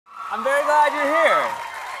I'm very glad you're here.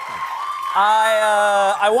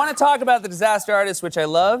 I want to talk about The Disaster Artist, which I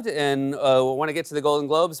loved, and want to get to the Golden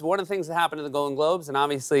Globes. One of the things that happened in the Golden Globes, and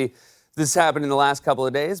obviously this happened in the last couple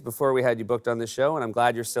of days before we had you booked on this show, and I'm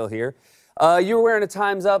glad you're still here. You were wearing a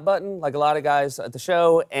Time's Up button, like a lot of guys at the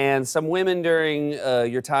show, and some women during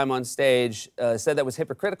your time on stage said that was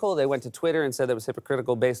hypocritical. They went to Twitter and said that was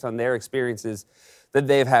hypocritical based on their experiences that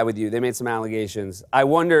they've had with you. They made some allegations. I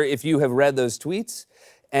wonder if you have read those tweets,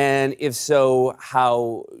 and if so,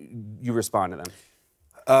 how you respond to them.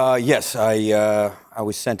 Yes, I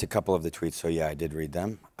was sent a couple of the tweets, so yeah, I did read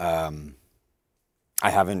them. I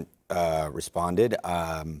haven't responded.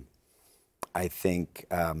 I think,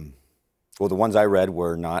 well, the ones I read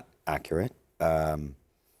were not accurate. But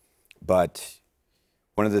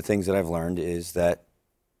one of the things that I've learned is that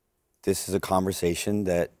this is a conversation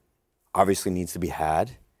that obviously needs to be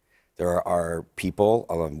had. There are people,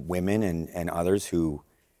 women and others who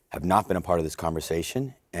have not been a part of this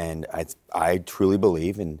conversation, and I truly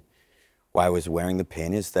believe, and why I was wearing the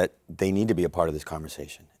pin, is that they need to be a part of this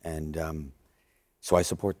conversation, and so I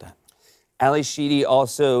support that. Ali Sheedy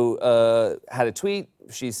also had a tweet.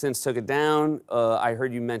 She since took it down. I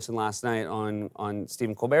heard you mention last night on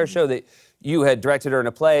Stephen Colbert's show that you had directed her in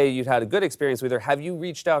a play. You'd had a good experience with her. Have you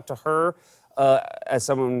reached out to her as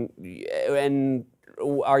someone, and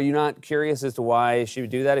are you not curious as to why she would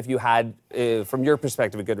do that if you had, from your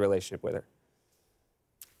perspective, a good relationship with her?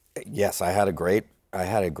 Yes, I had a great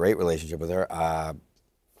relationship with her.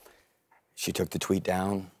 She took the tweet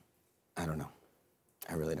down. I don't know.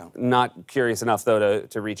 I really don't. Not curious enough, though,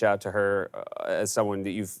 to reach out to her as someone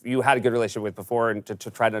that you had a good relationship with before, and to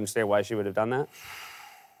try to understand why she would have done that?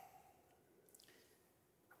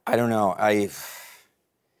 I don't know. It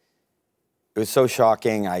was so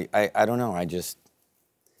shocking. I don't know. I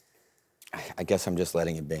guess I'm just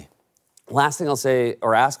letting it be. Last thing I'll say,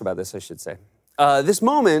 or ask about this, I should say. This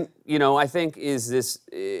moment, you know, I think is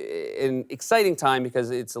an exciting time because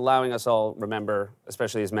it's allowing us all remember,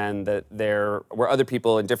 especially as men, that there were other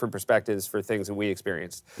people in different perspectives for things that we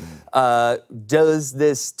experienced. Mm-hmm. Does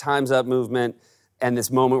this Time's Up movement and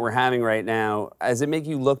this moment we're having right now, does it make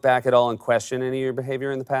you look back at all and question any of your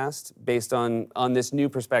behavior in the past based on this new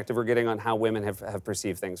perspective we're getting on how women have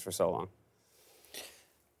perceived things for so long?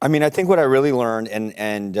 I mean, I think what I really learned,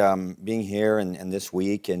 and being here and this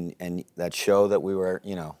week and that show that we were,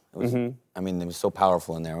 you know, it was, mm-hmm. I mean, it was so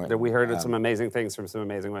powerful in there. That we heard some amazing things from some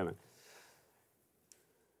amazing women.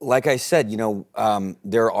 Like I said, you know,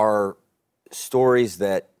 there are stories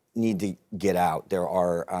that need to get out. There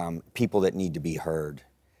are people that need to be heard.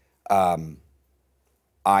 I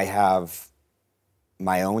have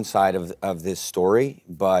my own side of this story,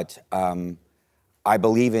 but I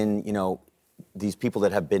believe in, you know, these people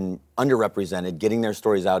that have been underrepresented, getting their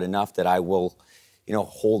stories out enough that I will, you know,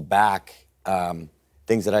 hold back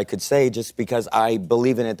things that I could say just because I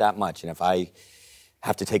believe in it that much. And if I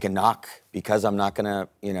have to take a knock because I'm not gonna,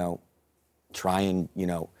 you know, try and, you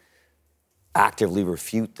know, actively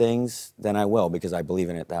refute things, then I will, because I believe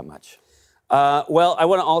in it that much. Well, I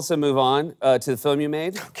want to also move on to the film you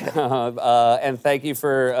made. Okay. And thank you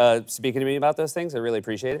for speaking to me about those things. I really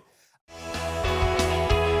appreciate it.